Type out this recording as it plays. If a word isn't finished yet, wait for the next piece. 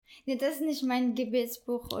Nee, das ist nicht mein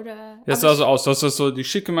Gebetsbuch oder... Das sah so aus. Du hast das so die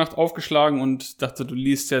schick gemacht, aufgeschlagen und dachte, du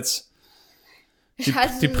liest jetzt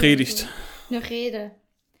die Predigt. Eine Rede.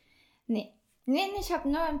 Nee, ich habe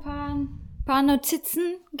nur ein paar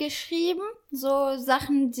Notizen geschrieben. So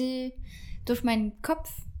Sachen, die durch meinen Kopf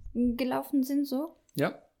gelaufen sind, so.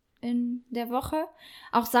 Ja. In der Woche.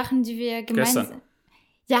 Auch Sachen, die wir gemeinsam... Gestern.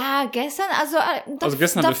 Ja, gestern, Also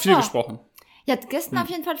gestern haben wir viel gesprochen. Ja, gestern auf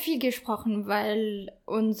jeden Fall viel gesprochen, weil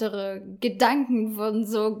unsere Gedanken wurden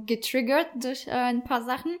so getriggert durch ein paar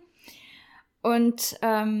Sachen. Und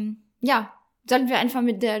sollen wir einfach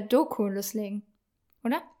mit der Doku loslegen,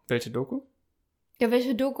 oder? Welche Doku? Ja,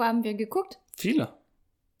 welche Doku haben wir geguckt? Viele.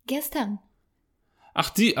 Gestern.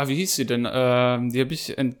 Ach, wie hieß sie denn? Die habe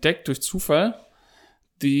ich entdeckt durch Zufall.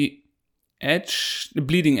 Die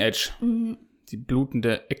Bleeding Edge. Mhm. Die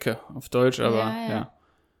blutende Ecke auf Deutsch, aber ja.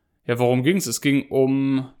 Ja, worum ging's? Es ging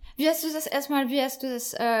um... Wie hast du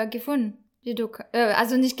das gefunden? Die Doku?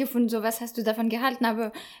 Also nicht gefunden, so was hast du davon gehalten,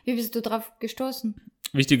 aber wie bist du drauf gestoßen?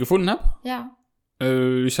 Wie ich die gefunden habe? Ja.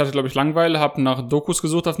 Ich hatte, glaube ich, Langeweile, habe nach Dokus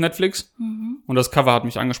gesucht auf Netflix und das Cover hat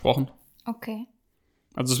mich angesprochen. Okay.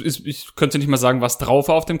 Also ich könnte nicht mal sagen, was drauf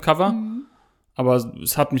war auf dem Cover, aber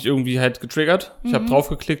es hat mich irgendwie halt getriggert. Ich habe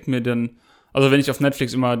draufgeklickt, also wenn ich auf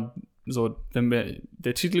Netflix immer so, wenn mir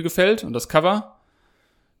der Titel gefällt und das Cover,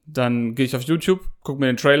 dann gehe ich auf YouTube, gucke mir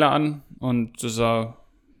den Trailer an und das war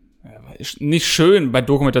nicht schön, bei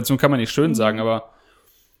Dokumentation kann man nicht schön sagen, aber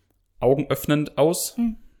augenöffnend aus.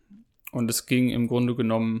 Und es ging im Grunde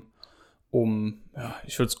genommen um,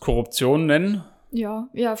 ich würde es Korruption nennen. Ja,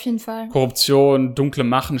 auf jeden Fall. Korruption, dunkle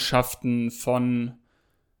Machenschaften von,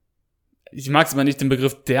 ich mag es immer nicht den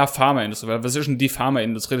Begriff der Pharmaindustrie, weil was ist denn die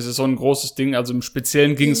Pharmaindustrie? Das ist so ein großes Ding. Also im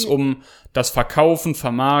Speziellen ging es um das Verkaufen,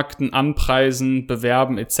 Vermarkten, Anpreisen,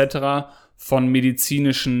 Bewerben etc. von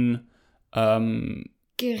medizinischen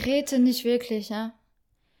Geräte nicht wirklich, ja.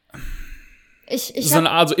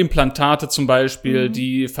 Also Implantate zum Beispiel,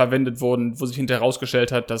 die verwendet wurden, wo sich hinterher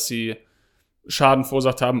herausgestellt hat, dass sie Schaden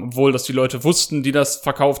verursacht haben, obwohl das die Leute wussten, die das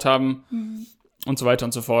verkauft haben und so weiter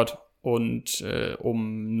und so fort. Und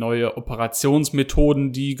um neue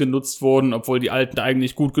Operationsmethoden, die genutzt wurden, obwohl die alten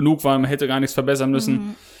eigentlich gut genug waren, man hätte gar nichts verbessern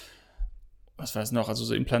müssen. Was weiß noch, also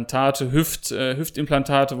so Implantate,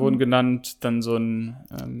 Hüftimplantate wurden genannt, dann so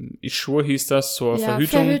ein Ischur hieß das, zur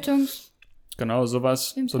Verhütung. Genau,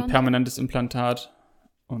 sowas, so ein permanentes Implantat.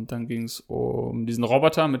 Und dann ging es um diesen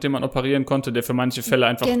Roboter, mit dem man operieren konnte, der für manche Fälle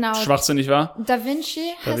einfach schwachsinnig war. Da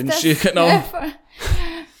Vinci, genau.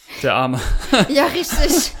 Der Arme. Ja,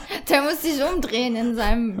 richtig. Der muss sich umdrehen in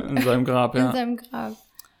seinem Grab, ja. In seinem Grab.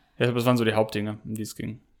 Ja, das waren so die Hauptdinge, um die es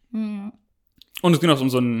ging. Und es ging auch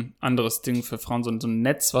um so ein anderes Ding für Frauen, so ein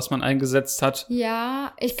Netz, was man eingesetzt hat.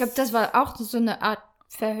 Ja, ich glaube, das war auch so eine Art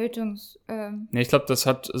ich glaube, das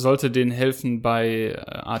sollte denen helfen bei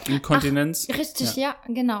Art Inkontinenz. Ach, richtig, ja,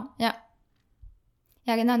 genau, ja.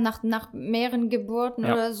 Ja, genau, nach mehreren Geburten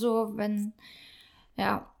oder so, wenn,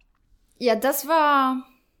 ja, das war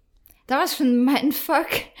schon mein Fuck.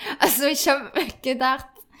 Also ich habe gedacht,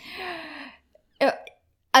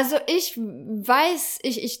 also ich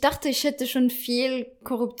dachte, ich hätte schon viel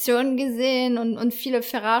Korruption gesehen und viele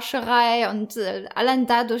Verrascherei und allein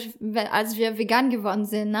dadurch, als wir vegan geworden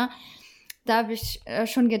sind, ne, da habe ich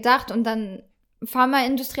schon gedacht und dann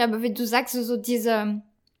Pharmaindustrie, aber wie du sagst, so dieser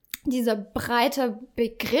breite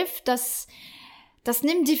Begriff, das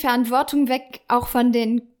nimmt die Verantwortung weg, auch von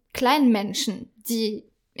den kleinen Menschen, die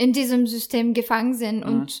in diesem System gefangen sind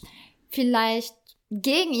und vielleicht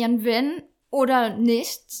gegen ihren Willen oder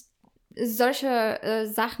nicht solche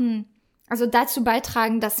Sachen, also dazu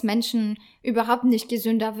beitragen, dass Menschen überhaupt nicht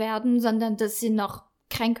gesünder werden, sondern dass sie noch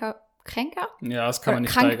kränker? Ja, das kann man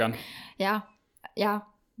nicht steigern. Ja,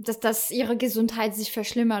 dass ihre Gesundheit sich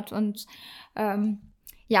verschlimmert und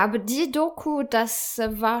aber die Doku, das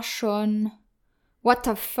war schon what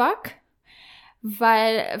the fuck,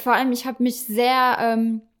 weil vor allem ich habe mich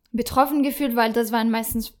sehr betroffen gefühlt, weil das waren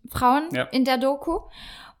meistens Frauen in der Doku.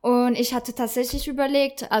 Und ich hatte tatsächlich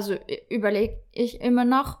überlege ich immer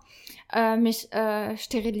noch, mich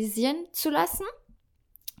sterilisieren zu lassen.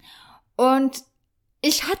 Und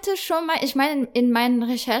ich hatte schon mal, ich meine, in meinen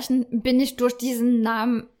Recherchen bin ich durch diesen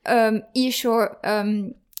Namen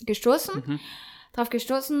E-Shore drauf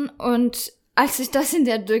gestoßen. Und als ich das in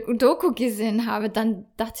der Doku gesehen habe, dann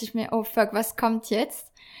dachte ich mir, oh fuck, was kommt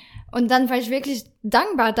jetzt? Und dann war ich wirklich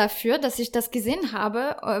dankbar dafür, dass ich das gesehen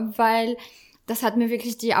habe, weil das hat mir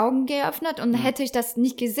wirklich die Augen geöffnet und hätte ich das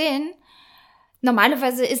nicht gesehen,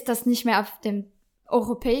 normalerweise ist das nicht mehr auf dem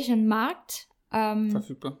europäischen Markt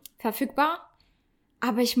verfügbar.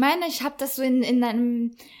 Aber ich meine, ich habe das so in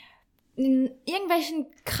einem in irgendwelchen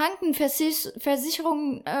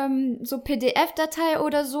Krankenversicherungen so PDF-Datei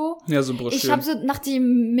oder so. Ja, so Broschüren. Ich habe so nach die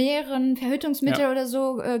mehreren Verhütungsmittel oder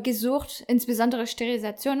so gesucht, insbesondere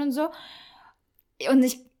Sterilisation und so. Und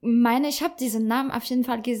ich meine, ich habe diesen Namen auf jeden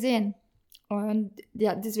Fall gesehen. Und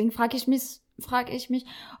ja, deswegen frage ich mich,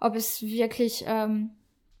 ob es wirklich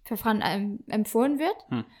für Frauen empfohlen wird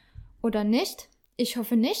oder nicht. Ich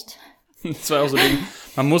hoffe nicht. Das war auch so ein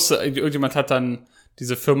Ding. Irgendjemand hat dann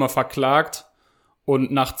diese Firma verklagt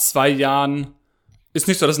und nach 2 Jahren, ist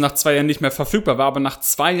nicht so, dass es nach 2 Jahren nicht mehr verfügbar war, aber nach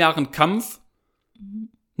 2 Jahren Kampf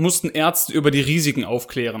mussten Ärzte über die Risiken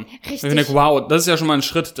aufklären. Richtig. Und ich denke, wow, das ist ja schon mal ein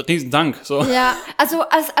Schritt, riesen Dank. So. Ja, also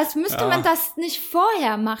als müsste man das nicht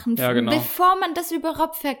vorher machen, genau. Bevor man das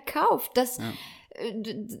überhaupt verkauft. Das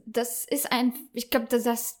ist ich glaube,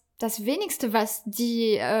 das Wenigste, was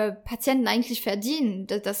die Patienten eigentlich verdienen,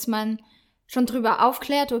 dass man schon drüber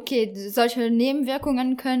aufklärt, okay, solche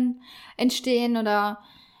Nebenwirkungen können entstehen oder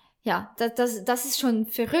ja, das ist schon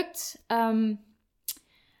verrückt.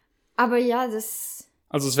 Aber ja,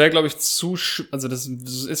 Also es wäre, glaube ich, das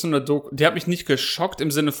ist so eine Doku, die hat mich nicht geschockt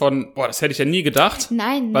im Sinne von, das hätte ich ja nie gedacht.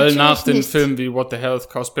 Nein, weil nach den nicht. Filmen wie What the Health,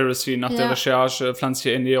 Cowspiracy, nach der Recherche,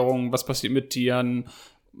 pflanzliche Ernährung, was passiert mit Tieren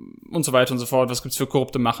und so weiter und so fort, was gibt's für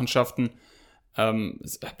korrupte Machenschaften,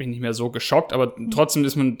 das hat mich nicht mehr so geschockt, aber trotzdem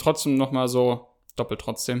ist man noch mal so, doppelt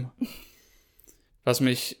trotzdem. Was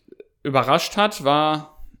mich überrascht hat,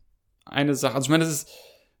 war eine Sache, also ich meine, das ist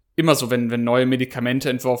immer so, wenn neue Medikamente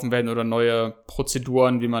entworfen werden oder neue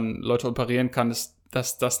Prozeduren, wie man Leute operieren kann,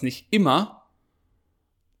 dass das nicht immer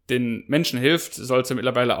den Menschen hilft, sollte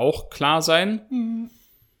mittlerweile auch klar sein. Mhm.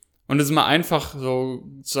 Und es ist immer einfach so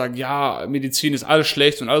zu sagen, ja, Medizin ist alles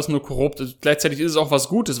schlecht und alles nur korrupt. Gleichzeitig ist es auch was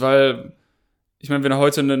Gutes, weil, ich meine, wenn du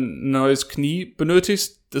heute ein neues Knie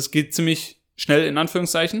benötigst, das geht ziemlich schnell, in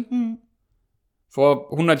Anführungszeichen. Mhm.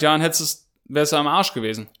 Vor 100 Jahren wärst du am Arsch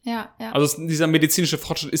gewesen. Ja. Also dieser medizinische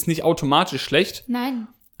Fortschritt ist nicht automatisch schlecht. Nein.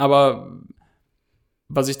 Aber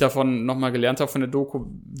was ich davon nochmal gelernt habe von der Doku,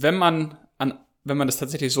 wenn man das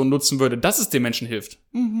tatsächlich so nutzen würde, dass es den Menschen hilft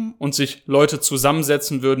und sich Leute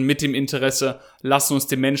zusammensetzen würden mit dem Interesse, lass uns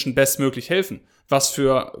den Menschen bestmöglich helfen, was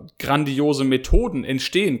für grandiose Methoden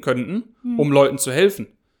entstehen könnten, um Leuten zu helfen.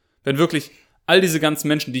 Wenn wirklich all diese ganzen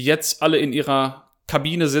Menschen, die jetzt alle in ihrer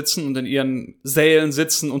Kabine sitzen und in ihren Sälen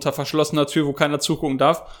sitzen unter verschlossener Tür, wo keiner zugucken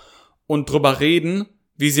darf und drüber reden,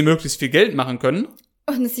 wie sie möglichst viel Geld machen können.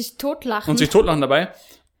 Und sich totlachen dabei.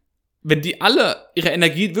 Wenn die alle ihre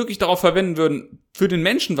Energie wirklich darauf verwenden würden, für den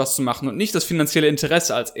Menschen was zu machen und nicht das finanzielle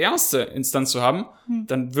Interesse als erste Instanz zu haben,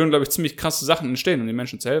 dann würden, glaube ich, ziemlich krasse Sachen entstehen, um den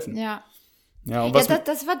Menschen zu helfen. Ja. Ja, und was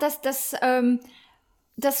das war das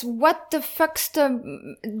what the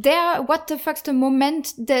fuckste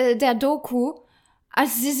Moment der Doku,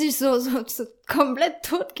 als sie sich so komplett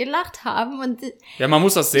tot gelacht haben. Und ja, man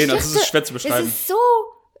muss das sehen, das ist schwer zu beschreiben. Es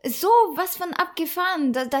ist so was von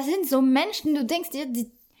abgefahren. Da sind so Menschen, du denkst dir,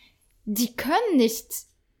 die können nicht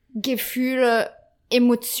Gefühle,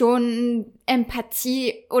 Emotionen,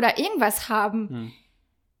 Empathie oder irgendwas haben.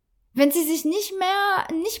 Wenn sie sich nicht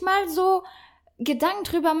mal so Gedanken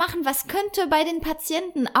drüber machen, was könnte bei den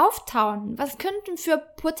Patienten auftauen? Was könnten für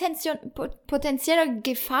potenzielle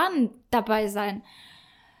Gefahren dabei sein?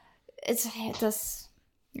 Ja, es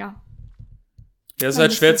ist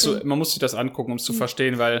halt schwer man muss sich das angucken, um es zu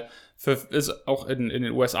verstehen, weil ist auch in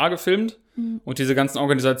den USA gefilmt und diese ganzen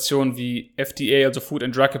Organisationen wie FDA, also Food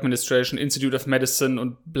and Drug Administration, Institute of Medicine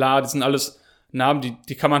und bla, das sind alles Namen,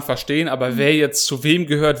 die kann man verstehen, aber wer jetzt zu wem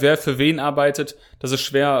gehört, wer für wen arbeitet, das ist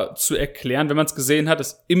schwer zu erklären. Wenn man es gesehen hat,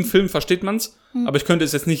 im Film versteht man es, aber ich könnte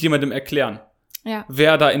es jetzt nicht jemandem erklären. Ja.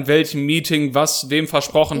 Wer da in welchem Meeting was wem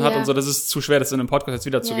versprochen hat und so, das ist zu schwer, das in einem Podcast jetzt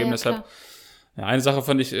wiederzugeben. Deshalb, eine Sache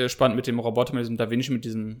fand ich spannend mit dem Roboter, mit diesem Da Vinci, mit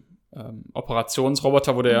diesem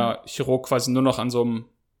Operationsroboter, wo der Chirurg quasi nur noch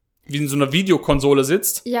wie in so einer Videokonsole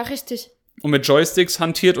sitzt. Ja, richtig. Und mit Joysticks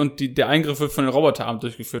hantiert und der Eingriff wird von den Roboterarm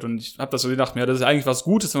durchgeführt. Und ich habe das so gedacht, das ist eigentlich was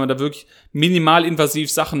Gutes, wenn man da wirklich minimal invasiv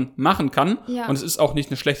Sachen machen kann. Ja. Und es ist auch nicht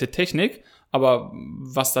eine schlechte Technik, aber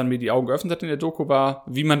was dann mir die Augen geöffnet hat in der Doku war,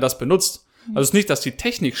 wie man das benutzt. Also es ist nicht, dass die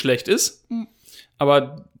Technik schlecht ist,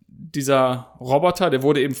 aber dieser Roboter, der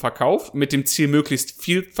wurde eben verkauft, mit dem Ziel, möglichst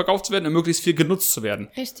viel verkauft zu werden und möglichst viel genutzt zu werden.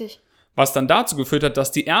 Richtig. Was dann dazu geführt hat,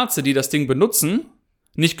 dass die Ärzte, die das Ding benutzen,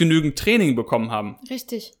 nicht genügend Training bekommen haben.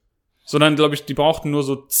 Richtig. Sondern, glaube ich, die brauchten nur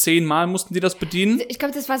so 10 Mal mussten die das bedienen. Ich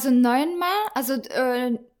glaube, das war so 9 Mal, also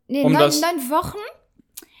 9 Wochen.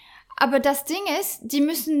 Aber das Ding ist, die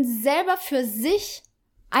müssen selber für sich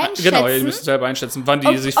einschätzen. Genau, die müssen selber einschätzen, wann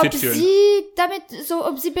die sich fit fühlen.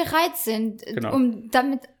 Ob sie bereit sind, um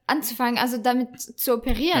damit anzufangen, also damit zu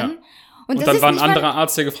operieren. Ja. Und dann war ein anderer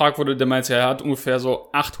Arzt, der gefragt wurde, der meinte, er hat ungefähr so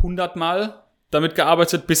 800 Mal damit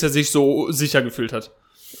gearbeitet, bis er sich so sicher gefühlt hat.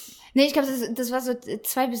 Nee, ich glaube, das war so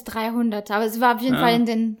 200 bis 300, aber es war auf jeden Fall in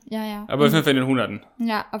den, ja. Aber auf jeden Fall in den Hunderten.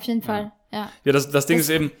 Ja, auf jeden Fall, ja. Ja, das Ding ist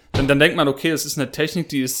eben, dann denkt man, okay, das ist eine Technik,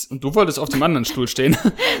 die ist, und du wolltest auf dem anderen Stuhl stehen,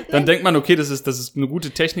 dann denkt man, okay, das ist eine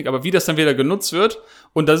gute Technik, aber wie das dann wieder genutzt wird,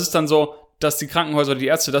 und das ist dann so, dass die Krankenhäuser oder die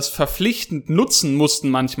Ärzte das verpflichtend nutzen mussten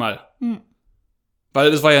manchmal.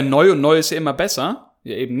 Weil es war ja neu und neu ist ja immer besser,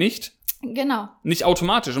 ja eben nicht. Genau. Nicht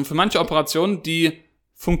automatisch. Und für manche Operationen, die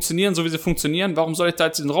funktionieren, so wie sie funktionieren, warum soll ich da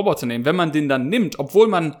jetzt diesen Roboter nehmen? Wenn man den dann nimmt, obwohl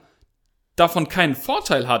man davon keinen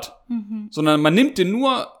Vorteil hat, sondern man nimmt den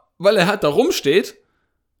nur, weil er halt da rumsteht,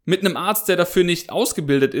 mit einem Arzt, der dafür nicht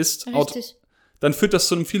ausgebildet ist, dann führt das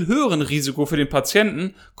zu einem viel höheren Risiko für den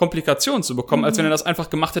Patienten, Komplikationen zu bekommen, als wenn er das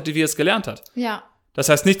einfach gemacht hätte, wie er es gelernt hat. Ja. Das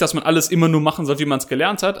heißt nicht, dass man alles immer nur machen soll, wie man es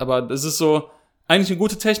gelernt hat, aber das ist so eigentlich eine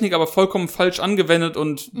gute Technik, aber vollkommen falsch angewendet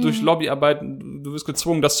und durch Lobbyarbeit, du wirst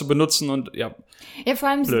gezwungen, das zu benutzen und ja. Ja, vor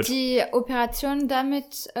allem blöd. Die Operationen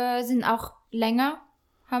damit sind auch länger,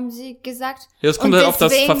 haben sie gesagt. Ja, das kommt halt auf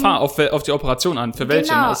das Verfahren, auf die Operation an, für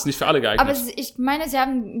welche, das ist nicht für alle geeignet. Aber ich meine, sie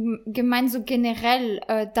haben gemeint, so generell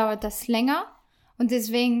dauert das länger und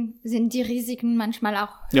deswegen sind die Risiken manchmal auch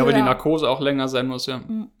höher. Ja, weil die Narkose auch länger sein muss, ja.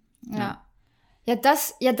 Ja,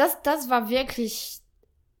 das war wirklich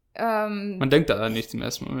man denkt da nicht im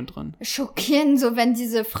ersten Moment dran. Schockierend, so wenn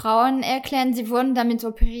diese Frauen erklären, sie wurden damit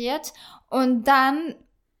operiert und dann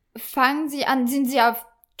fangen sie an, sind sie auf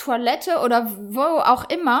Toilette oder wo auch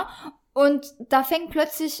immer und da fängt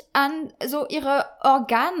plötzlich an, so ihre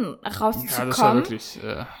Organe rauszukommen. Ja, das war wirklich...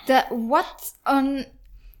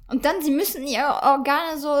 Und dann, sie müssen ihre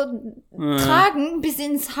Organe so tragen, bis sie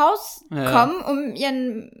ins Haus kommen, um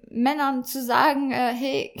ihren Männern zu sagen,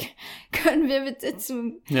 hey, können wir bitte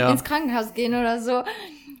ins Krankenhaus gehen oder so.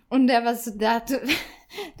 Und der war so,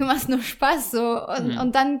 du machst nur Spaß, so.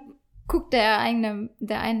 Und dann guckt der eine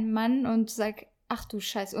Mann und sagt, ach du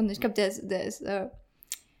Scheiße. Und ich glaube, der ist ich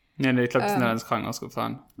glaube, die sind dann ins Krankenhaus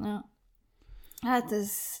gefahren. Ja,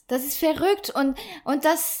 das ist verrückt. Und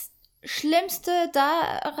das Schlimmste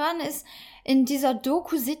daran ist, in dieser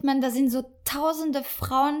Doku sieht man, da sind so tausende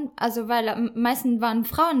Frauen, also weil am meisten waren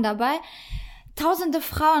Frauen dabei, tausende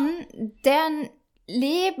Frauen, deren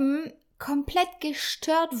Leben komplett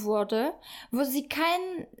gestört wurde, wo sie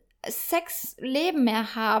kein Sexleben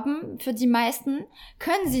mehr haben, für die meisten,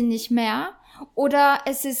 können sie nicht mehr oder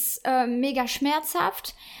es ist mega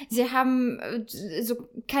schmerzhaft, sie haben so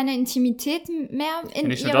keine Intimität mehr in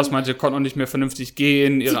nicht nur das, manche konnten auch nicht mehr vernünftig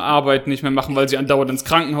gehen, ihre Arbeit nicht mehr machen, weil sie andauernd ins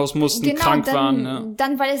Krankenhaus mussten, krank waren. Ja.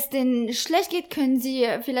 Dann, weil es denen schlecht geht, können sie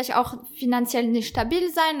vielleicht auch finanziell nicht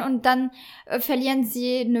stabil sein und dann verlieren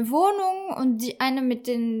sie eine Wohnung und die eine mit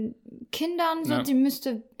den Kindern, so, die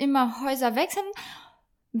müsste immer Häuser wechseln.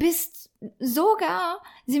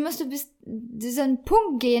 Sie müsste bis diesen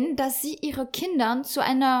Punkt gehen, dass sie ihre Kinder zu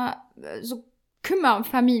einer so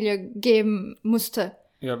Kümmerfamilie geben musste.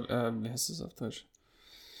 Ja, wie heißt das auf Deutsch?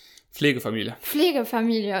 Pflegefamilie,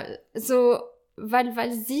 so,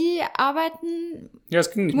 weil sie arbeiten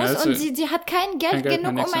es ging nicht muss mehr. Und sie hat kein Geld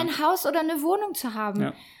genug, um ein Haus oder eine Wohnung zu haben.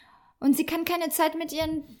 Ja. Und sie kann keine Zeit mit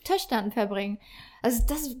ihren Töchtern verbringen. Also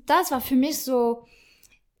das war für mich so,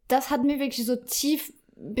 das hat mir wirklich so tief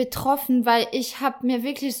betroffen, weil ich habe mich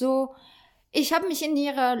in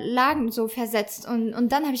ihre Lagen so versetzt und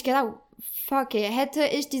dann habe ich gedacht, fuck, hätte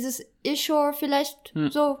ich dieses Issue vielleicht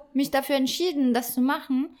so mich dafür entschieden, das zu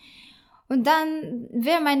machen und dann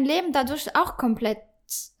wäre mein Leben dadurch auch komplett,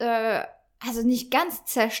 also nicht ganz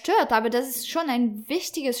zerstört, aber das ist schon ein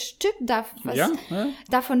wichtiges Stück, was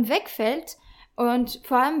davon wegfällt und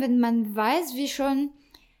vor allem, wenn man weiß, wie schon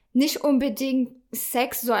nicht unbedingt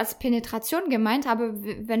Sex so als Penetration gemeint, aber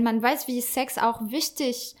wenn man weiß, wie Sex auch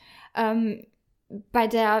wichtig bei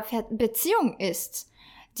der Beziehung ist,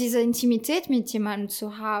 diese Intimität mit jemandem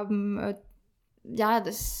zu haben,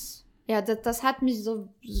 das hat mich so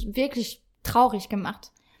wirklich traurig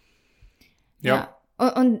gemacht. Ja.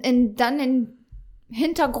 Und dann im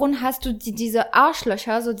Hintergrund hast du diese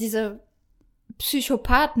Arschlöcher, so diese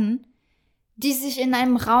Psychopathen, die sich in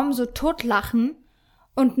einem Raum so totlachen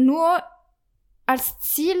und nur als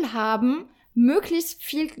Ziel haben, möglichst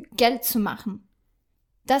viel Geld zu machen.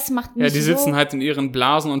 Das macht mich die sitzen halt in ihren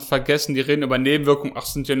Blasen und vergessen, die reden über Nebenwirkungen,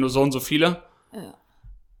 sind ja nur so und so viele. Ja.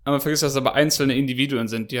 Aber man vergisst, dass es aber einzelne Individuen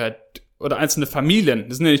sind, die halt, oder einzelne Familien.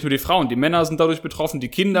 Das sind ja nicht nur die Frauen, die Männer sind dadurch betroffen, die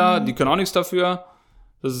Kinder, die können auch nichts dafür.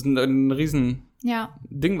 Das ist ein riesen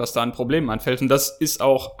Ding, was da an Problemen anfällt. Und das ist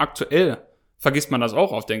auch aktuell vergisst man das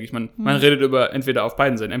auch oft, denke ich. Man redet über entweder auf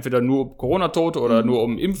beiden Seiten, entweder nur um Corona-Tote oder nur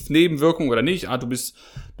um Impfnebenwirkungen oder nicht. Du bist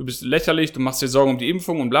lächerlich, du machst dir Sorgen um die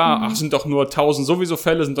Impfung und bla. Ach, sind doch nur 1000 sowieso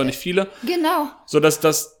Fälle, sind doch nicht viele. Genau. So, dass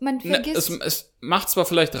das, man vergisst. Es macht zwar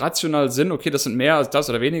vielleicht rational Sinn, okay, das sind mehr als das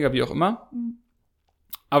oder weniger, wie auch immer.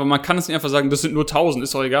 Aber man kann es nicht einfach sagen, das sind nur 1000,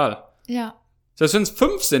 ist doch egal. Ja. Selbst wenn es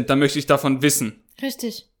 5 sind, dann möchte ich davon wissen.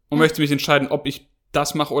 Richtig. Und möchte mich entscheiden, ob ich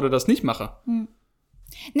das mache oder das nicht mache.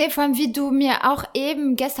 Nee, vor allem, wie du mir auch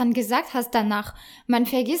eben gestern gesagt hast danach, man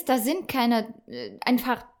vergisst, da sind keine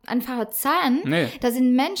einfache Zahlen. Nee. Da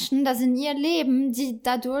sind Menschen, da sind ihr Leben, die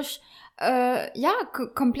dadurch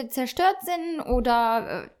komplett zerstört sind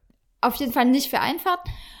oder auf jeden Fall nicht vereinfacht.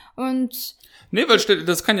 Und nee, weil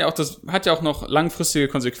das hat ja auch noch langfristige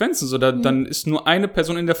Konsequenzen. So, dann ist nur eine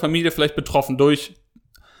Person in der Familie vielleicht betroffen durch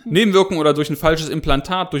Nebenwirkungen oder durch ein falsches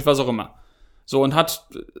Implantat, durch was auch immer. So, und hat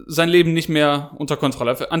sein Leben nicht mehr unter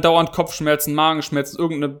Kontrolle. Andauernd Kopfschmerzen, Magenschmerzen,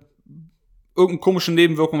 irgendeine komische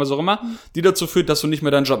Nebenwirkung, was auch immer, die dazu führt, dass du nicht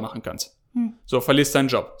mehr deinen Job machen kannst. So, verlierst deinen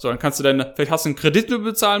Job. So, dann kannst du vielleicht hast du einen Kredit, den du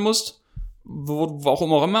bezahlen musst, wo auch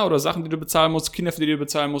immer, oder Sachen, die du bezahlen musst, Kinder, für die du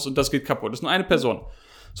bezahlen musst, und das geht kaputt. Das ist nur eine Person.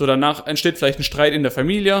 So, danach entsteht vielleicht ein Streit in der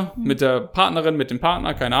Familie, mit der Partnerin, mit dem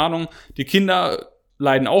Partner, keine Ahnung. Die Kinder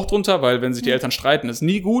leiden auch drunter, weil wenn sich die Eltern streiten, ist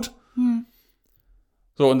nie gut.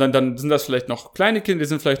 So, und dann sind das vielleicht noch kleine Kinder, die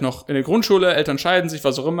sind vielleicht noch in der Grundschule, Eltern scheiden sich,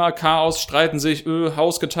 was auch immer, Chaos, streiten sich,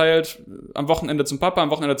 Haus geteilt, am Wochenende zum Papa,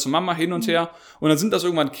 am Wochenende zur Mama, hin und her. Und dann sind das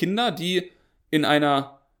irgendwann Kinder, die in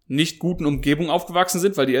einer nicht guten Umgebung aufgewachsen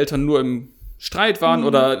sind, weil die Eltern nur im Streit waren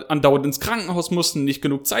oder andauernd ins Krankenhaus mussten, nicht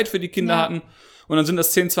genug Zeit für die Kinder hatten. Und dann sind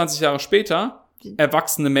das 10, 20 Jahre später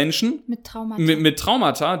erwachsene Menschen mit Traumata. Mit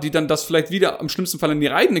Traumata, die dann das vielleicht wieder im schlimmsten Fall an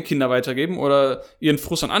ihre eigenen Kinder weitergeben oder ihren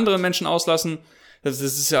Frust an andere Menschen auslassen. Das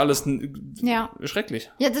ist ja alles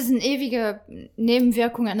schrecklich. Ja, das sind ewige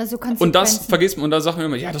Nebenwirkungen, also Konsequenzen. Und das vergisst man, und da sagt man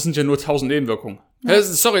immer, ja, das sind ja nur 1000 Nebenwirkungen. Ja.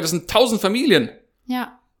 Das sind 1000 Familien.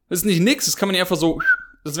 Ja. Das ist nicht nix, das kann man nicht einfach so,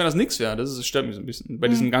 als wenn das nix wäre. Das stört mich so ein bisschen bei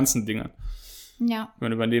diesen ganzen Dingen. Ja. Wenn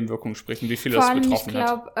man über Nebenwirkungen spricht und wie viele das betroffen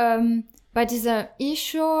hat. Ich glaube, bei dieser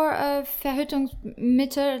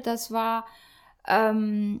Verhütungsmittel, das war,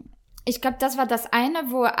 ich glaube, das war das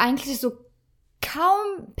eine, wo eigentlich so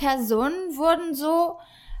kaum Personen wurden so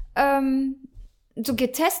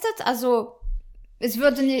getestet, also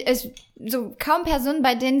so kaum Personen,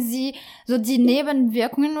 bei denen sie so die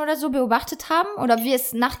Nebenwirkungen oder so beobachtet haben oder wie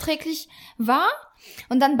es nachträglich war.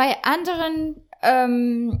 Und dann bei anderen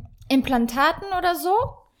Implantaten oder so,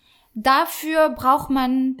 dafür braucht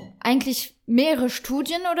man eigentlich mehrere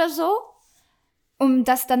Studien oder so, um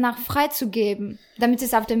das danach freizugeben, damit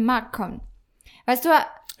es auf den Markt kommt. Weißt du?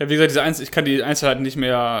 Ja, wie gesagt, ich kann die Einzelheiten nicht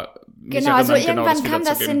mehr genau, also irgendwann kam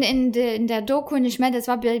das in der Doku nicht mehr, das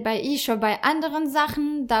war bei schon bei anderen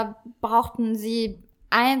Sachen, da brauchten sie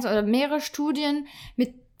 1 oder mehrere Studien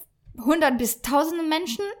mit 100 bis 1000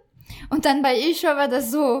 Menschen und dann bei schon war das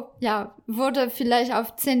so, ja, wurde vielleicht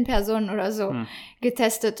auf 10 Personen oder so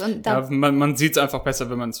getestet. Und da, ja, man sieht es einfach besser,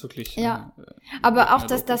 wenn man es wirklich... Ja, aber auch,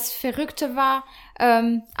 dass das Verrückte war,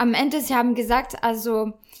 am Ende, sie haben gesagt,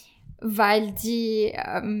 also weil die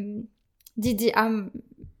am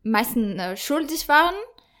meisten schuldig waren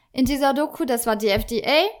in dieser Doku, das war die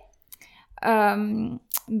FDA,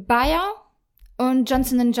 Bayer und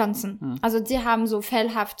Johnson & Johnson. Also die haben so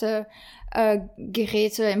fellhafte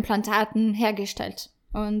Geräte, Implantaten hergestellt.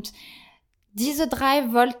 Und diese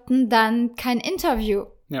 3 wollten dann kein Interview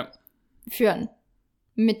führen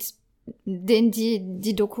mit denen,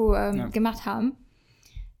 die Doku gemacht haben.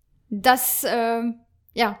 Das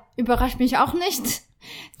überrascht mich auch nicht.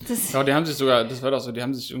 Ja, die haben sich sogar, das war doch so, die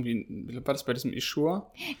haben sich irgendwie, war das bei diesem Issue?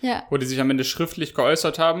 Ja. Wo die sich am Ende schriftlich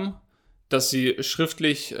geäußert haben, dass sie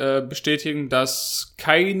schriftlich bestätigen, dass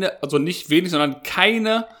nicht wenig, sondern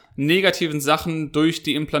keine negativen Sachen durch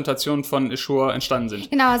die Implantation von Issue entstanden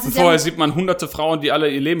sind. Genau. Also vorher sieht man hunderte Frauen, die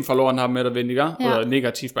alle ihr Leben verloren haben, mehr oder weniger, oder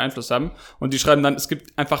negativ beeinflusst haben. Und die schreiben dann, es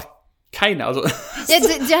gibt einfach keine, also. Ja,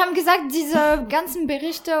 die haben gesagt, diese ganzen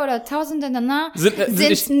Berichte oder Tausende danach sind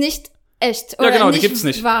nicht echt. Oder genau, nicht die gibt's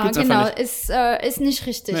nicht. Wahr. Gibt's genau, nicht. Ist nicht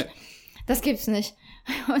richtig. Nee. Das gibt's nicht.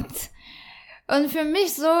 Und für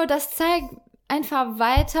mich so, das zeigt einfach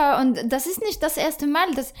weiter, und das ist nicht das erste Mal,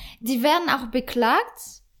 die werden auch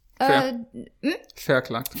beklagt.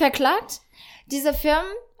 Verklagt. Diese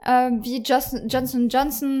Firmen, wie Johnson &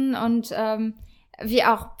 Johnson und wie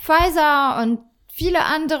auch Pfizer und viele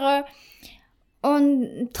andere.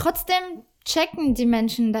 Und trotzdem checken die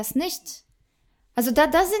Menschen das nicht. Also da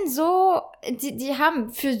sind so, die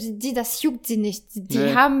haben, für die das juckt sie nicht.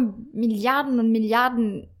 Die haben Milliarden und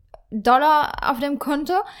Milliarden Dollar auf dem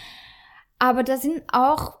Konto. Aber da sind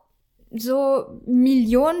auch so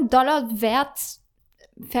Millionen Dollar wert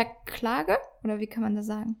verklage? Oder wie kann man das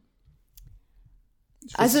sagen?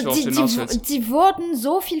 Also die wurden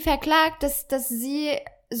so viel verklagt, dass sie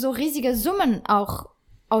so riesige Summen auch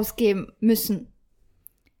ausgeben müssen.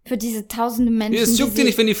 Für diese tausende Menschen. Es juckt die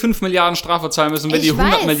nicht, wenn die 5 Milliarden Strafe zahlen müssen, wenn die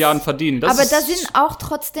 100 Milliarden verdienen. Aber das sind auch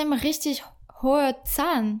trotzdem richtig hohe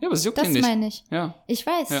Zahlen. Ja, aber es juckt die nicht. Das meine ich. Ja. Ich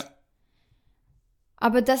weiß. Ja.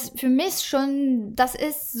 Aber das für mich schon, dass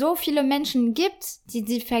es so viele Menschen gibt,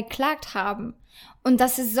 die verklagt haben. Und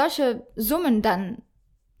dass es solche Summen dann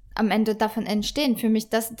am Ende davon entstehen. Für mich,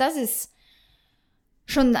 das ist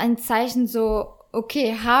schon ein Zeichen so,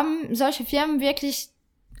 okay, haben solche Firmen wirklich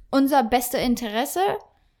unser beste Interesse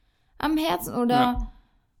am Herzen oder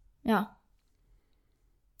ja,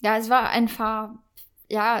 es war einfach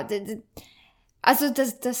also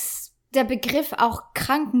der Begriff auch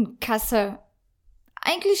Krankenkasse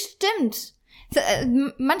eigentlich stimmt.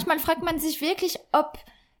 Manchmal fragt man sich wirklich, ob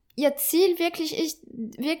ihr Ziel wirklich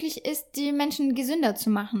ist, die Menschen gesünder zu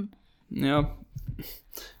machen. Ja.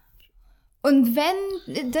 Und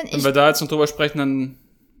wenn wir da jetzt noch drüber sprechen, dann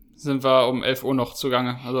sind wir um 11 Uhr noch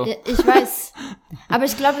zugange. Also. Ja, ich weiß. Aber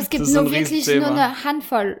ich glaube, es gibt nur Riesenthema. eine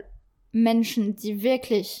Handvoll Menschen, die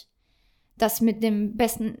wirklich das mit dem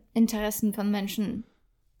besten Interessen von Menschen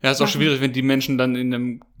Ja, ist auch schwierig, wenn die Menschen dann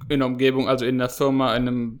in einer Umgebung, also in einer Firma, in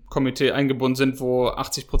einem Komitee eingebunden sind, wo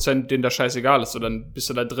 80% denen das scheißegal ist. Und dann bist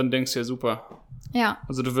du da drin, denkst ja super. Ja.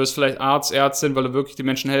 Also du wirst vielleicht Arzt, Ärztin, weil du wirklich den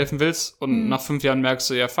Menschen helfen willst. Und nach 5 Jahren merkst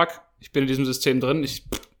du, ja fuck, ich bin in diesem System drin. Ich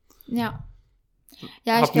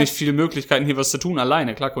habe nicht viele Möglichkeiten, hier was zu tun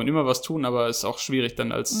alleine. Klar kann man immer was tun, aber es ist auch schwierig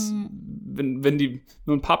dann als, wenn die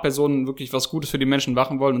nur ein paar Personen wirklich was Gutes für die Menschen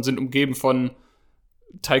machen wollen und sind umgeben von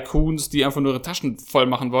Tycoons, die einfach nur ihre Taschen voll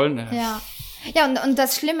machen wollen. Ja, und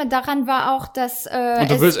das Schlimme daran war auch, dass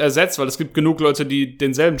und du wirst ersetzt, weil es gibt genug Leute, die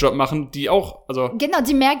denselben Job machen, die auch, also genau,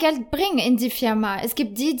 die mehr Geld bringen in die Firma. Es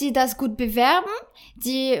gibt die das gut bewerben,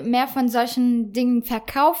 die mehr von solchen Dingen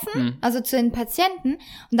verkaufen, also zu den Patienten.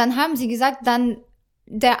 Und dann haben sie gesagt, dann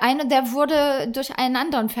der eine, der wurde durch einen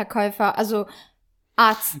anderen Verkäufer, also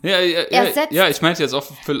Arzt, ersetzt. Ja, ich meinte jetzt auch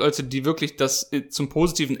für Leute, die wirklich das zum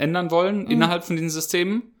Positiven ändern wollen innerhalb von diesen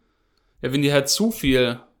Systemen. Ja, wenn die halt zu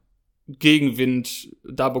viel Gegenwind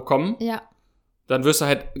da bekommen, dann wirst du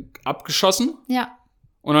halt abgeschossen. Ja.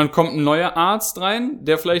 Und dann kommt ein neuer Arzt rein,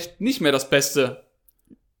 der vielleicht nicht mehr das Beste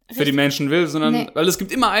für die Menschen will, sondern weil es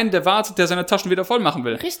gibt immer einen, der wartet, der seine Taschen wieder voll machen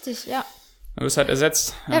will. Richtig, ja. Dann wirst du halt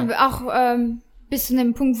ersetzt. Ja, auch bis zu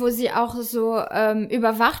dem Punkt, wo sie auch so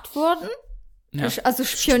überwacht wurden. Ja. Also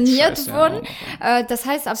spioniert wurden. Das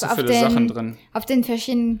heißt, auf den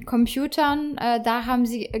verschiedenen Computern, da haben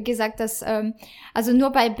sie gesagt, dass also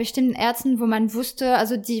nur bei bestimmten Ärzten, wo man wusste,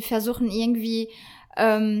 also die versuchen irgendwie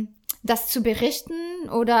das zu berichten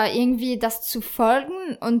oder irgendwie das zu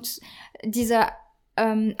folgen und diese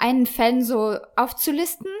einen Fällen so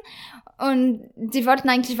aufzulisten. Und die wollten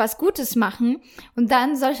eigentlich was Gutes machen. Und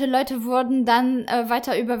dann, solche Leute wurden dann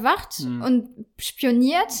weiter überwacht und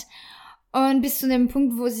spioniert. Und bis zu dem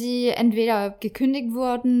Punkt, wo sie entweder gekündigt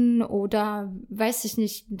wurden oder, weiß ich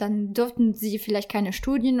nicht, dann durften sie vielleicht keine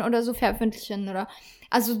Studien oder so veröffentlichen oder,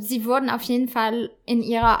 also sie wurden auf jeden Fall in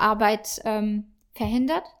ihrer Arbeit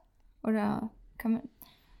verhindert oder kann man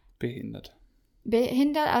behindert,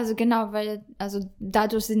 also genau, weil, also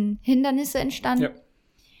dadurch sind Hindernisse entstanden.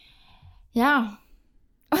 Ja.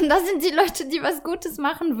 Und das sind die Leute, die was Gutes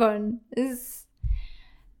machen wollen.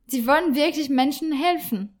 Sie wollen wirklich Menschen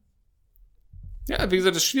helfen. Ja, wie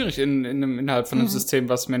gesagt, es ist schwierig innerhalb von einem System,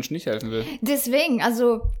 was Menschen nicht helfen will. Deswegen,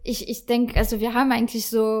 also ich denke, also wir haben eigentlich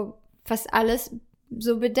so fast alles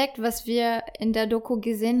so bedeckt, was wir in der Doku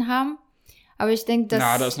gesehen haben. Aber ich denke,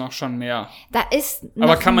 da ist noch schon mehr. Da ist noch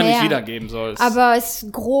aber kann man mehr, nicht wiedergeben, aber es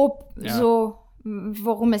ist grob so,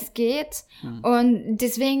 worum es geht. Und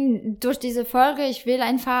deswegen durch diese Folge, ich will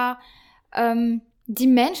einfach die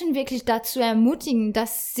Menschen wirklich dazu ermutigen,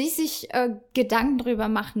 dass sie sich Gedanken drüber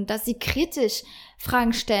machen, dass sie kritisch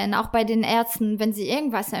Fragen stellen, auch bei den Ärzten, wenn sie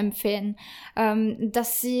irgendwas empfehlen,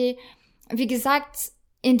 dass sie, wie gesagt,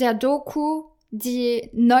 in der Doku die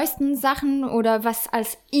neuesten Sachen oder was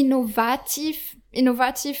als innovativ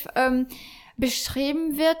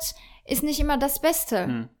beschrieben wird, ist nicht immer das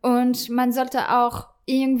Beste. Und man sollte auch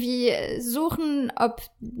irgendwie suchen, ob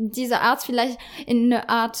dieser Arzt vielleicht in einer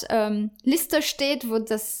Art Liste steht, wo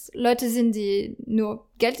das Leute sind, die nur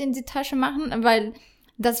Geld in die Tasche machen, weil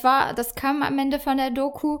das kam am Ende von der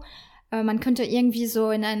Doku. Man könnte irgendwie so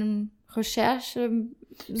in einem Recherche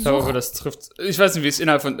Ich glaube, das trifft. Ich weiß nicht, wie es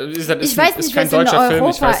innerhalb von. Ich weiß nicht, ist kein was in deutscher Film.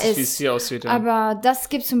 Europa Ich weiß nicht, wie ist. es hier aussieht. Ja. Aber das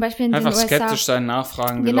gibt zum Beispiel in Einfach den USA. skeptisch sein,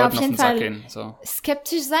 nachfragen, den Genau, Leuten auf auf jeden den Sack Fall gehen. So.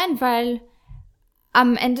 skeptisch sein, weil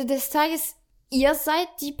am Ende des Tages ihr seid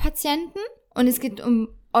die Patienten und es geht um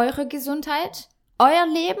eure Gesundheit, euer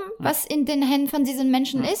Leben, was in den Händen von diesen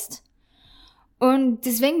Menschen ist. Und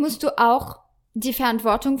deswegen musst du auch die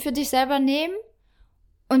Verantwortung für dich selber nehmen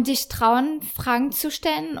und dich trauen, Fragen zu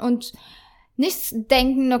stellen und nicht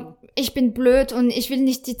denken, ich bin blöd und ich will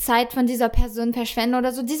nicht die Zeit von dieser Person verschwenden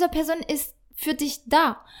oder so. Diese Person ist für dich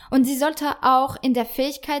da und sie sollte auch in der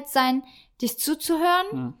Fähigkeit sein, dich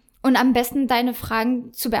zuzuhören und am besten deine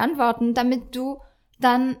Fragen zu beantworten, damit du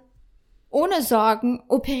dann ohne Sorgen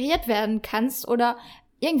operiert werden kannst oder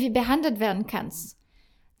irgendwie behandelt werden kannst.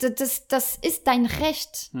 Das ist dein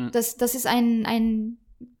Recht. Das ist ein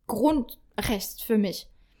Grundrecht für mich.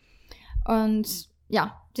 Und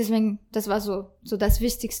ja, deswegen, das war so das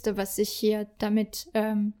Wichtigste, was ich hier damit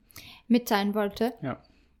mitteilen wollte. Ja.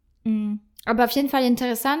 Aber auf jeden Fall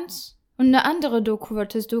interessant. Und eine andere Doku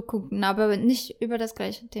wolltest du gucken, aber nicht über das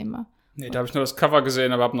gleiche Thema. Nee, da habe ich nur das Cover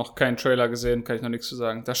gesehen, aber habe noch keinen Trailer gesehen, kann ich noch nichts zu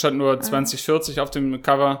sagen. Da stand nur 2040 auf dem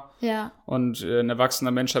Cover. Ja. Und ein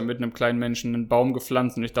erwachsener Mensch hat mit einem kleinen Menschen einen Baum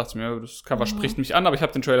gepflanzt und ich dachte mir, das Cover spricht mich an, aber ich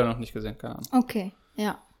habe den Trailer noch nicht gesehen, keine Ahnung. Okay,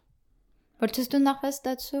 ja. Wolltest du noch was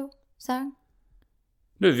dazu sagen?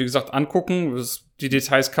 Nö, wie gesagt, angucken. Die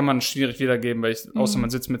Details kann man schwierig wiedergeben, weil außer man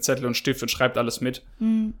sitzt mit Zettel und Stift und schreibt alles mit.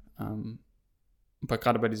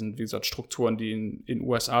 Gerade bei diesen, wie gesagt, Strukturen, die in den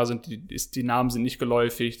USA sind, die Namen sind nicht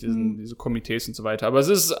geläufig, diese Komitees und so weiter. Aber es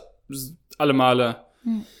ist alle Male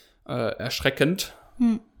erschreckend.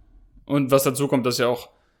 Und was dazu kommt, dass ja auch,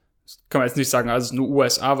 das kann man jetzt nicht sagen, also es ist nur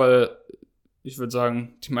USA, weil ich würde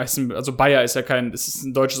sagen, die meisten, also Bayer ist ja es ist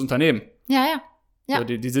ein deutsches Unternehmen. Ja. Also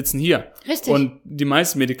die sitzen hier. Richtig. Und die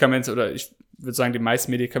meisten Medikamente, oder ich würde sagen, die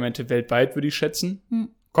meisten Medikamente weltweit, würde ich schätzen,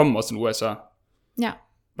 kommen aus den USA. Ja.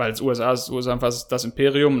 Weil es USA ist einfach das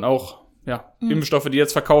Imperium und auch, Impfstoffe, die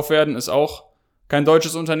jetzt verkauft werden, ist auch kein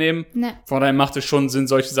deutsches Unternehmen. Nee. Von daher macht es schon Sinn,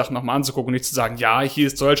 solche Sachen nochmal anzugucken und nicht zu sagen, ja, hier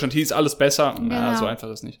ist Deutschland, hier ist alles besser. Genau. Ja, so einfach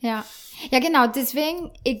ist nicht. Ja, genau.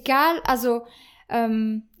 Deswegen, egal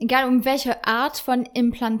um welche Art von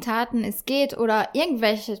Implantaten es geht oder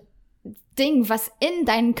irgendwelche Ding, was in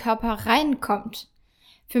deinen Körper reinkommt.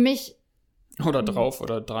 Für mich. Oder drauf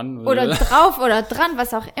oder dran. Oder drauf oder dran,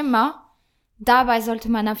 was auch immer. Dabei sollte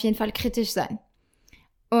man auf jeden Fall kritisch sein.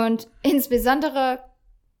 Und insbesondere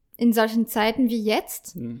in solchen Zeiten wie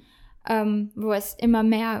jetzt, wo es immer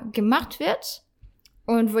mehr gemacht wird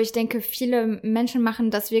und wo ich denke, viele Menschen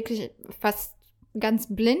machen das wirklich fast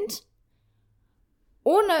ganz blind,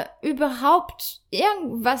 ohne überhaupt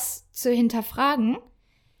irgendwas zu hinterfragen.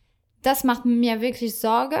 Das macht mir wirklich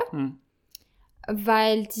Sorge,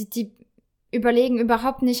 weil die überlegen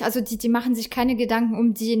überhaupt nicht, also die machen sich keine Gedanken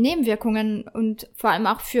um die Nebenwirkungen und vor allem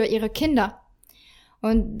auch für ihre Kinder.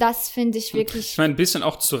 Und das finde ich wirklich. Ich meine, ein bisschen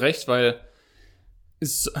auch zu Recht, weil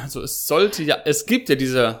es gibt ja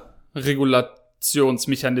diese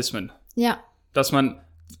Regulationsmechanismen. Ja. Dass man,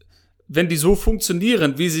 wenn die so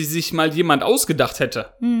funktionieren, wie sie sich mal jemand ausgedacht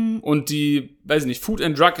hätte, und die, weiß ich nicht, Food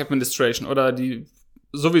and Drug Administration oder die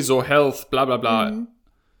sowieso Health, bla bla bla,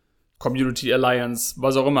 Community Alliance,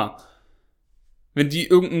 was auch immer, wenn die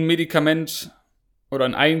irgendein Medikament oder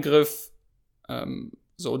einen Eingriff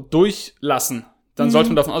so durchlassen, dann sollte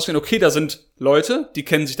man davon ausgehen, okay, da sind Leute, die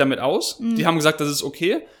kennen sich damit aus, die haben gesagt, das ist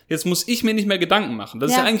okay, jetzt muss ich mir nicht mehr Gedanken machen.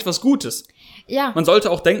 Das ist ja eigentlich was Gutes. Ja. Man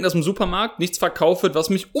sollte auch denken, dass im Supermarkt nichts verkauft wird, was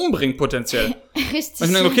mich umbringt potenziell. Richtig. Und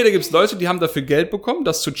ich denke, okay, da gibt es Leute, die haben dafür Geld bekommen,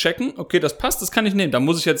 das zu checken, okay, das passt, das kann ich nehmen, da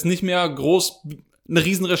muss ich jetzt nicht mehr groß eine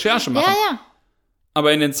riesen Recherche machen. Ja.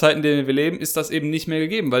 Aber in den Zeiten, in denen wir leben, ist das eben nicht mehr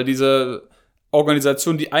gegeben, weil diese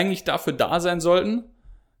Organisationen, die eigentlich dafür da sein sollten,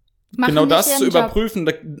 genau das zu überprüfen,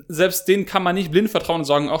 selbst denen kann man nicht blind vertrauen und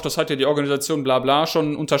sagen, ach, das hat ja die Organisation bla bla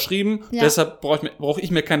schon unterschrieben, deshalb brauche ich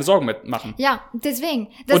mir keine Sorgen mehr machen. Ja, deswegen.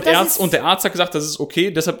 Und der Arzt hat gesagt, das ist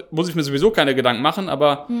okay, deshalb muss ich mir sowieso keine Gedanken machen,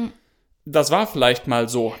 aber das war vielleicht mal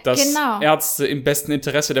so, dass Ärzte im besten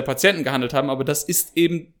Interesse der Patienten gehandelt haben, aber das ist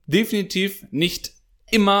eben definitiv nicht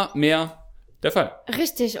immer mehr der Fall.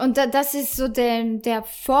 Richtig, und das ist so der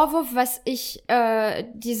Vorwurf, was ich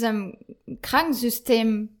diesem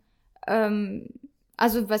Krankensystem,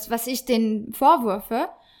 also was ich denen vorwürfe,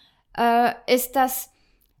 ist, dass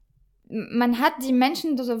man hat die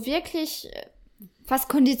Menschen so wirklich fast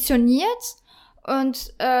konditioniert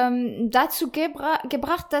und dazu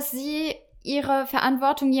gebracht, dass sie ihre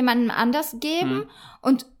Verantwortung jemandem anders geben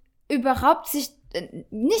und überhaupt sich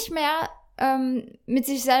nicht mehr mit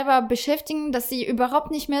sich selber beschäftigen, dass sie überhaupt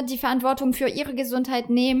nicht mehr die Verantwortung für ihre Gesundheit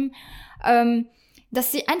nehmen.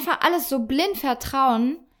 dass sie einfach alles so blind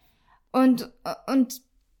vertrauen und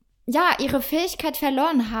ja, ihre Fähigkeit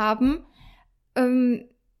verloren haben,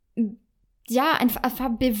 ja, einfach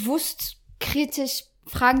bewusst kritisch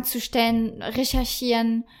Fragen zu stellen,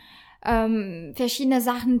 recherchieren, verschiedene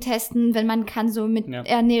Sachen testen, wenn man kann, so mit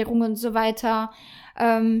Ernährung und so weiter.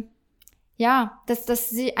 Ja, dass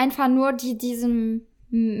sie einfach nur diesen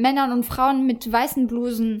Männern und Frauen mit weißen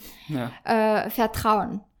Blusen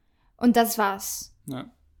vertrauen. Und das war's. Ja.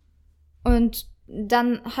 Und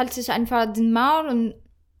dann halte ich einfach den Maul und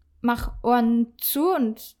mach Ohren zu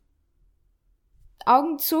und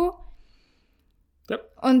Augen zu. Ja.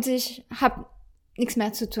 Und ich hab nichts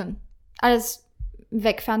mehr zu tun. Alles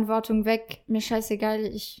weg, Verantwortung weg, mir scheißegal,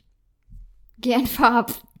 ich gehe einfach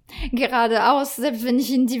geradeaus, selbst wenn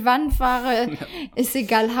ich in die Wand fahre, ist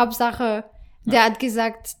egal, Hauptsache, der hat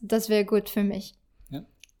gesagt, das wäre gut für mich. Ja.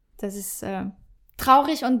 Das ist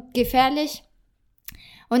traurig und gefährlich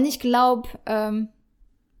und ich glaube,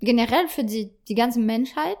 generell für die ganze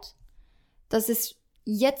Menschheit, das ist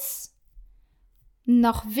jetzt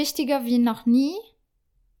noch wichtiger wie noch nie.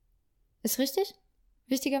 Ist richtig?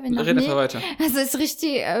 Wichtiger wie noch nie? Rede weiter. Also ist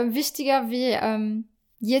richtig wichtiger wie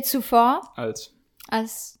je zuvor.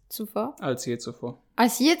 Als zuvor. Als je zuvor.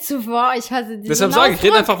 Als je zuvor. Ich hasse diesen Deshalb sage ich,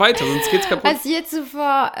 rede einfach weiter, sonst geht's kaputt. Als je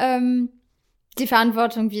zuvor die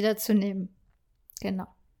Verantwortung wieder zu nehmen. Genau.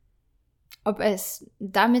 Ob es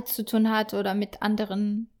damit zu tun hat oder mit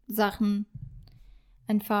anderen Sachen,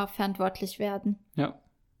 einfach verantwortlich werden. Ja.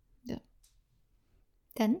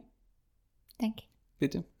 Dann, danke.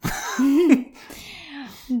 Bitte.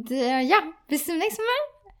 Und, ja, bis zum nächsten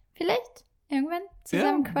Mal. Vielleicht irgendwann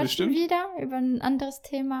zusammen quatschen wieder über ein anderes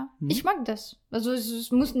Thema. Ich mag das. Also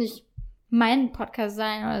es muss nicht mein Podcast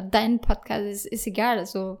sein oder dein Podcast. Ist egal.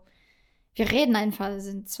 Also wir reden einfach. Es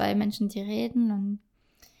sind zwei Menschen, die reden. Und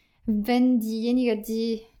wenn diejenigen,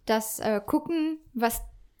 die das gucken, was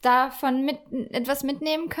davon etwas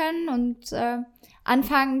mitnehmen können und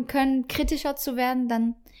anfangen können, kritischer zu werden,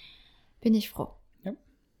 dann bin ich froh. Ja.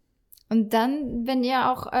 Und dann, wenn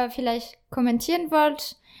ihr auch vielleicht kommentieren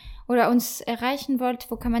wollt oder uns erreichen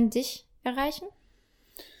wollt, wo kann man dich erreichen?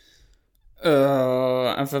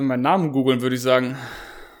 Einfach meinen Namen googeln, würde ich sagen.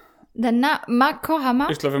 Marc Korhammer?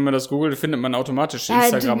 Ich glaube, wenn man das googelt, findet man automatisch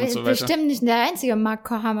Instagram und so weiter. Bestimmt nicht der einzige Marc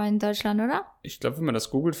Korhammer in Deutschland, oder? Ich glaube, wenn man das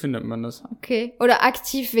googelt, findet man das. Okay. Oder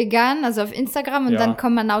aktiv vegan, also auf Instagram und dann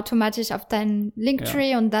kommt man automatisch auf deinen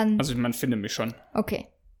Linktree und dann... Also man findet mich schon. Okay.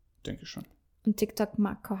 Denke ich schon. Und TikTok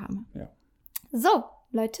Marc Korhammer. Ja. So,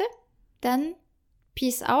 Leute, dann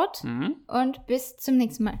Peace out und bis zum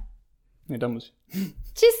nächsten Mal. Nee, da muss ich.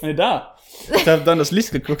 Tschüss. Nee, da. Ich habe dann das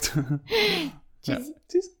Licht geguckt. Tschüss. Ja.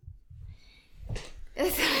 Tschüss. Das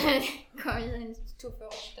kann ich nicht zu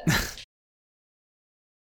verstehen.